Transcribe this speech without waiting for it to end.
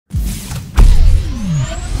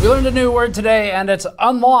We learned a new word today, and it's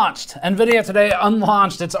unlaunched. NVIDIA today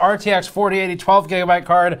unlaunched its RTX 4080 12GB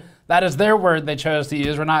card. That is their word they chose to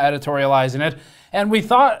use. We're not editorializing it. And we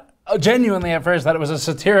thought genuinely at first that it was a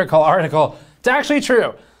satirical article. It's actually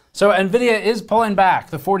true. So NVIDIA is pulling back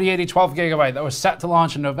the 4080 12GB that was set to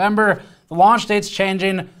launch in November. The launch date's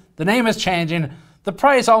changing. The name is changing. The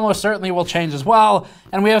price almost certainly will change as well.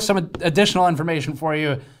 And we have some additional information for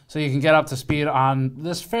you so you can get up to speed on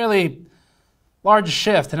this fairly large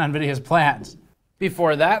shift in NVIDIA's plans.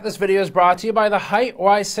 Before that, this video is brought to you by the Height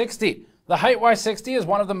Y60. The Height Y60 is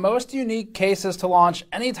one of the most unique cases to launch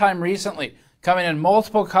anytime recently, coming in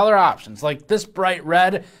multiple color options like this bright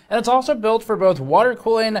red, and it's also built for both water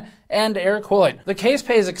cooling and air cooling. The case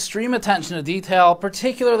pays extreme attention to detail,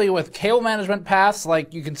 particularly with cable management paths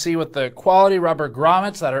like you can see with the quality rubber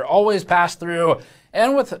grommets that are always passed through,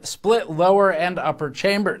 and with split lower and upper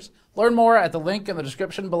chambers. Learn more at the link in the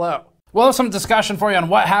description below. We'll have some discussion for you on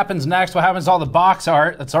what happens next, what happens to all the box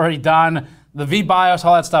art that's already done, the VBIOS,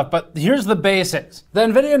 all that stuff, but here's the basics. The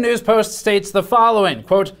NVIDIA news post states the following,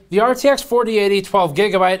 quote, "The RTX 4080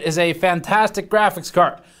 12GB is a fantastic graphics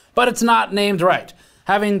card, but it's not named right.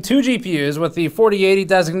 Having two GPUs with the 4080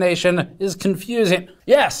 designation is confusing."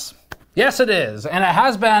 Yes, yes it is, and it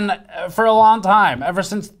has been for a long time, ever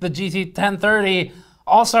since the GT 1030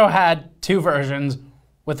 also had two versions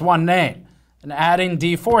with one name. And adding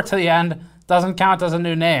D4 to the end doesn't count as a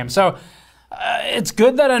new name. So it's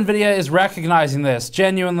good that NVIDIA is recognizing this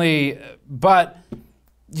genuinely, but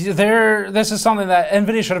this is something that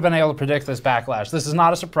NVIDIA should have been able to predict, this backlash. This is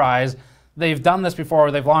not a surprise. They've done this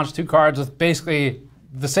before. They've launched two cards with basically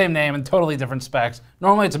the same name and totally different specs.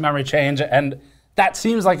 Normally it's a memory change, and that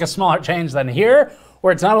seems like a smaller change than here,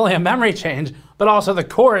 where it's not only a memory change, but also the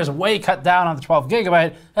core is way cut down on the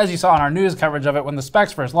 12GB, as you saw in our news coverage of it when the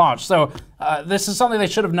specs first launched. So this is something they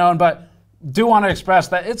should have known, but do want to express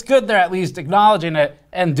that it's good they're at least acknowledging it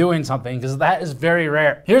and doing something, because that is very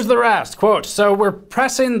rare. Here's the rest, quote, "So we're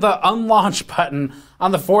pressing the unlaunch button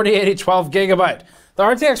on the 4080 12GB. The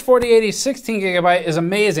RTX 4080 16GB is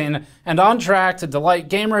amazing and on track to delight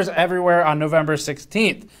gamers everywhere on November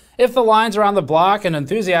 16th. If the lines around the block and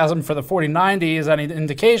enthusiasm for the 4090 is any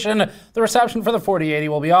indication, the reception for the 4080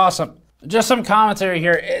 will be awesome." Just some commentary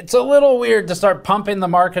here. It's a little weird to start pumping the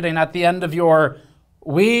marketing at the end of your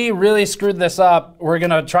 "we really screwed this up, we're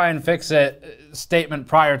gonna try and fix it" statement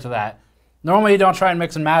prior to that. Normally you don't try and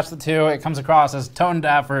mix and match the two. It comes across as tone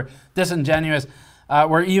deaf or disingenuous,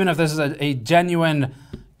 where even if this is a genuine,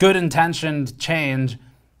 good-intentioned change,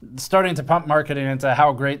 starting to pump marketing into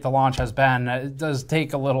how great the launch has been, it does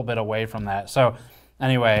take a little bit away from that. So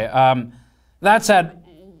anyway, that said,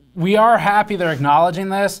 we are happy they're acknowledging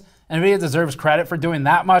this. NVIDIA deserves credit for doing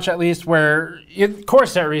that much, at least, where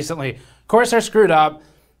Corsair recently, Corsair screwed up.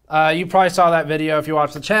 You probably saw that video if you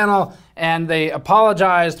watched the channel, and they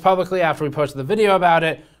apologized publicly after we posted the video about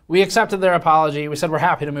it. We accepted their apology. We said we're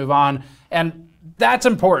happy to move on, and that's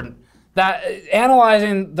important. That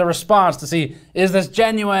analyzing the response to see, is this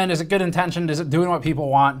genuine? Is it good intentioned? Is it doing what people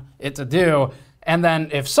want it to do? And then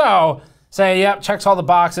if so, say, yep, checks all the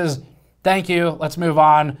boxes. Thank you. Let's move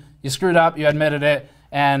on. You screwed up. You admitted it.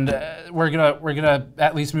 And we're gonna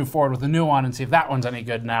at least move forward with a new one and see if that one's any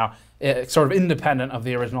good now, sort of independent of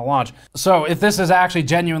the original launch. So if this is actually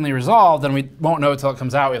genuinely resolved, then we won't know until it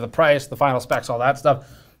comes out. We have the price, the final specs, all that stuff.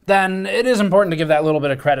 Then it is important to give that little bit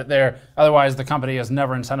of credit there. Otherwise, the company is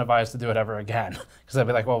never incentivized to do it ever again. Because they'll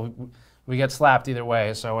be like, well, we get slapped either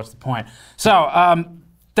way, so what's the point? So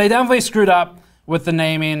they definitely screwed up with the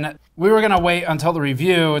naming. We were going to wait until the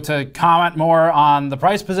review to comment more on the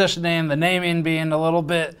price positioning, the naming being a little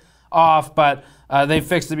bit off, but they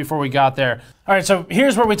fixed it before we got there. All right, so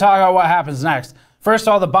here's where we talk about what happens next. First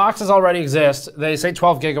of all, the boxes already exist. They say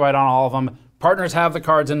 12GB on all of them. Partners have the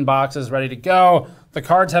cards in boxes ready to go. The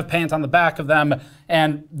cards have paint on the back of them,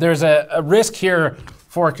 and there's a risk here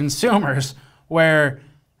for consumers where,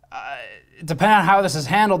 depending on how this is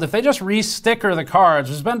handled, if they just re-sticker the cards,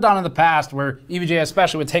 which has been done in the past where EVGA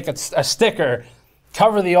especially would take a sticker,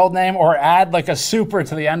 cover the old name, or add like a super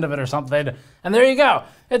to the end of it or something, and there you go.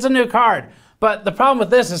 It's a new card. But the problem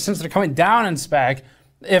with this is since they're coming down in spec,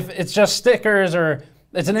 if it's just stickers or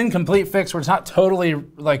it's an incomplete fix where it's not totally,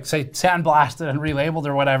 like, say, sandblasted and relabeled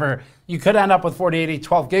or whatever, you could end up with 4080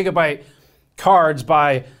 12GB cards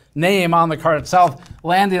by name on the card itself,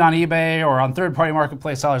 landing on eBay or on third-party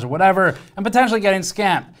marketplace sellers or whatever, and potentially getting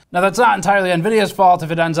scammed. Now, that's not entirely NVIDIA's fault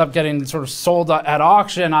if it ends up getting sort of sold at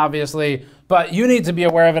auction, obviously, but you need to be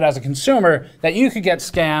aware of it as a consumer, that you could get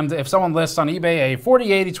scammed if someone lists on eBay a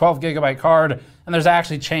 4080 12GB card, and there's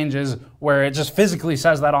actually changes where it just physically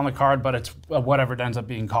says that on the card, but it's whatever it ends up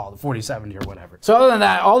being called, 4070 or whatever. So other than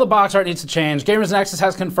that, all the box art needs to change. Gamers Nexus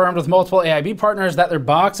has confirmed with multiple AIB partners that their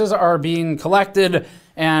boxes are being collected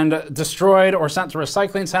and destroyed or sent to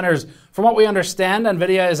recycling centers. From what we understand,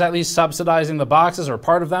 NVIDIA is at least subsidizing the boxes or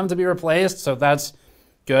part of them to be replaced, so that's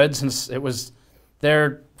good since it was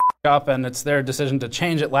their up and it's their decision to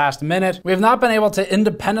change it last minute. We have not been able to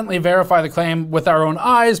independently verify the claim with our own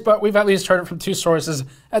eyes, but we've at least heard it from 2 sources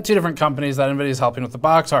at 2 different companies that NVIDIA is helping with the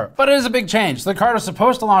box art. But it is a big change. The card was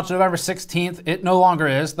supposed to launch November 16th. It no longer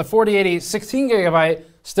is. The 4080 16GB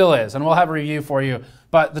still is, and we'll have a review for you.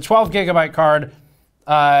 But the 12GB card,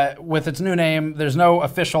 with its new name, there's no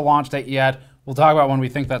official launch date yet. We'll talk about when we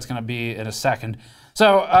think that's going to be in a second.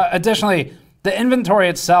 So additionally, the inventory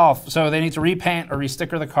itself, so they need to repaint or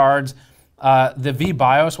resticker the cards. The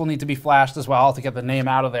VBIOS will need to be flashed as well to get the name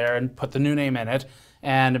out of there and put the new name in it.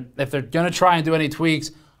 And if they're going to try and do any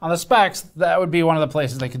tweaks on the specs, that would be one of the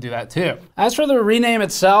places they could do that too. As for the rename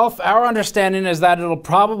itself, our understanding is that it'll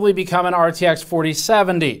probably become an RTX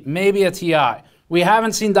 4070, maybe a TI. We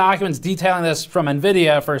haven't seen documents detailing this from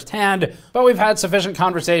NVIDIA firsthand, but we've had sufficient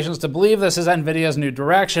conversations to believe this is NVIDIA's new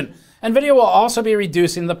direction. NVIDIA will also be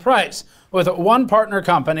reducing the price, with one partner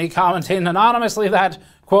company commenting anonymously that,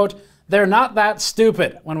 quote, they're not that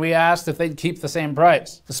stupid when we asked if they'd keep the same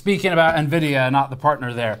price. Speaking about NVIDIA, not the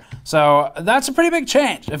partner there. So that's a pretty big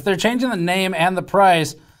change. If they're changing the name and the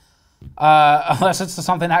price, unless it's to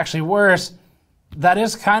something actually worse, that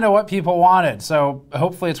is kind of what people wanted. So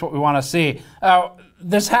hopefully it's what we want to see.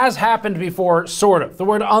 This has happened before, sort of. The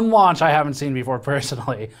word unlaunch I haven't seen before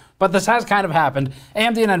personally, but this has kind of happened.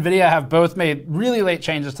 AMD and NVIDIA have both made really late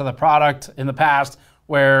changes to the product in the past,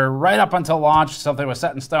 where right up until launch, something was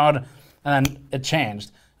set in stone, and then it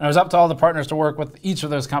changed. And it was up to all the partners to work with each of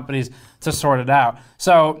those companies to sort it out.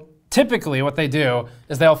 So typically what they do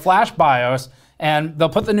is they'll flash BIOS, and they'll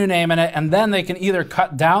put the new name in it, and then they can either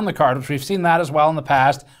cut down the card, which we've seen that as well in the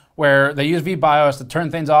past, where they use VBIOS to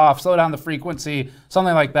turn things off, slow down the frequency,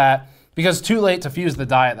 something like that, because it's too late to fuse the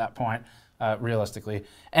die at that point, realistically.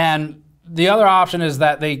 And the other option is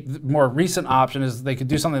that the more recent option is they could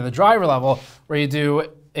do something at the driver level, where you do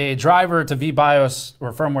a driver to VBIOS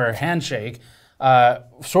or firmware handshake,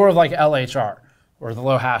 sort of like LHR, or the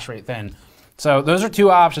low hash rate thing. So those are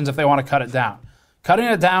 2 options if they want to cut it down. Cutting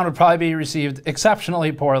it down would probably be received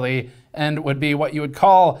exceptionally poorly and would be what you would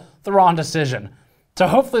call the wrong decision. So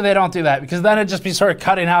hopefully they don't do that, because then it'd just be sort of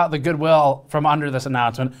cutting out the goodwill from under this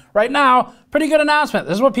announcement. Right now, pretty good announcement.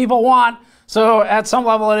 This is what people want. So at some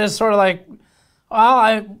level it is sort of like,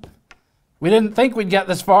 well, we didn't think we'd get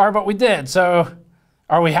this far, but we did. So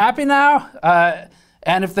are we happy now?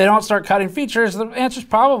 And if they don't start cutting features, the answer is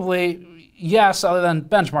probably yes, other than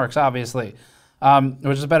benchmarks, obviously.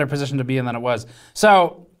 Which is a better position to be in than it was.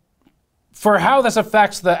 So for how this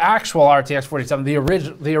affects the actual RTX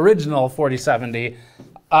 4070, the original 4070,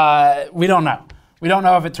 we don't know. We don't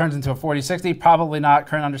know if it turns into a 4060, probably not.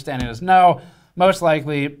 Current understanding is no. Most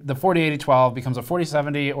likely the 4080-12 becomes a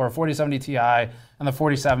 4070 or a 4070 Ti, and the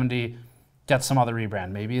 4070 gets some other rebrand,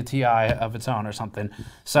 maybe a Ti of its own or something.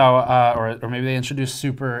 So, or maybe they introduce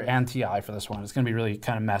Super and Ti for this one. It's gonna be really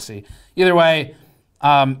kind of messy. Either way,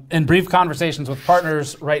 in brief conversations with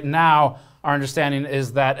partners right now, our understanding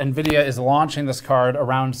is that NVIDIA is launching this card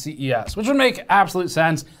around CES, which would make absolute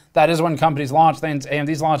sense. That is when companies launch things.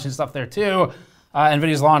 AMD's launching stuff there too.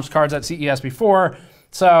 NVIDIA's launched cards at CES before.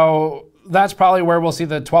 So that's probably where we'll see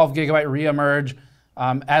the 12GB reemerge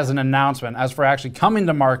as an announcement. As for actually coming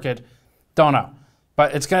to market, don't know.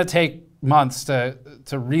 But it's going to take months to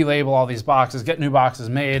relabel all these boxes, get new boxes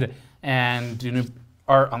made, and do new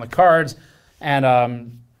art on the cards.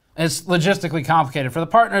 And it's logistically complicated for the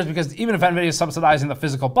partners, because even if NVIDIA is subsidizing the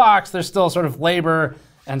physical box, there's still sort of labor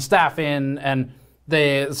and staffing and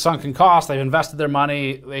the sunken cost. They've invested their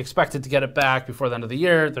money. They expected to get it back before the end of the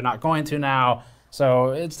year. They're not going to now. So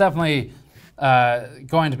it's definitely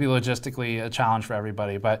going to be logistically a challenge for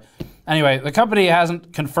everybody. But anyway, the company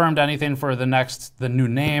hasn't confirmed anything for the new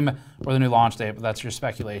name or the new launch date, but that's your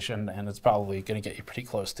speculation, and it's probably going to get you pretty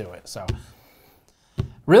close to it. So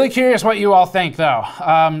really curious what you all think, though.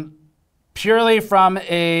 Purely from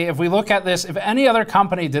if we look at this, if any other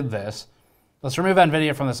company did this, let's remove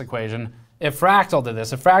NVIDIA from this equation. If Fractal did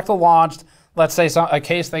this, if Fractal launched, let's say a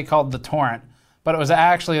case they called the Torrent, but it was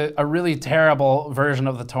actually a really terrible version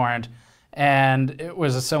of the Torrent, and it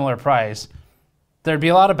was a similar price, there'd be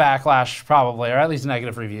a lot of backlash probably, or at least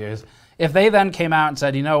negative reviews. If they then came out and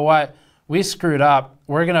said, you know what, we screwed up,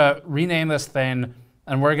 we're gonna rename this thing,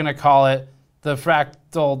 and we're gonna call it the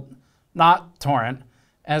fractal, not torrent,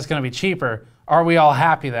 and it's going to be cheaper. Are we all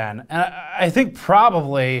happy then? And I think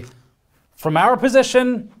probably, from our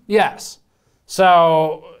position, yes.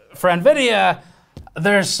 So for NVIDIA,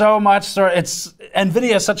 there's so much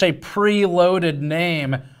NVIDIA is such a preloaded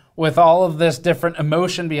name with all of this different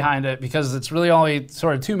emotion behind it because it's really only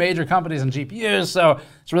sort of two major companies in GPUs, so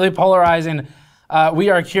it's really polarizing. We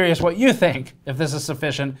are curious what you think, if this is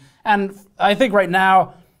sufficient. And I think right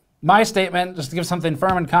now, my statement, just to give something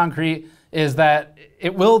firm and concrete, is that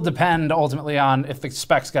it will depend ultimately on if the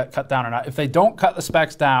specs get cut down or not. If they don't cut the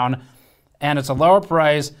specs down and it's a lower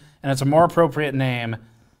price and it's a more appropriate name,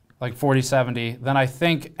 like 4070, then I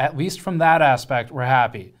think, at least from that aspect, we're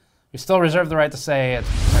happy. We still reserve the right to say it's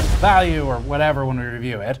value or whatever when we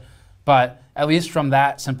review it, but at least from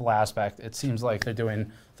that simple aspect, it seems like they're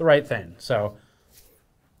doing the right thing. So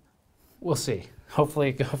we'll see. Hopefully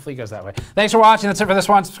it goes that way. Thanks for watching. That's it for this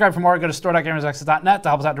one. Subscribe for more. Go to store.gamersnexus.net to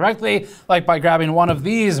help us out directly, like by grabbing one of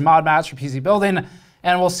these mod mats for PC building,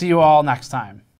 and we'll see you all next time.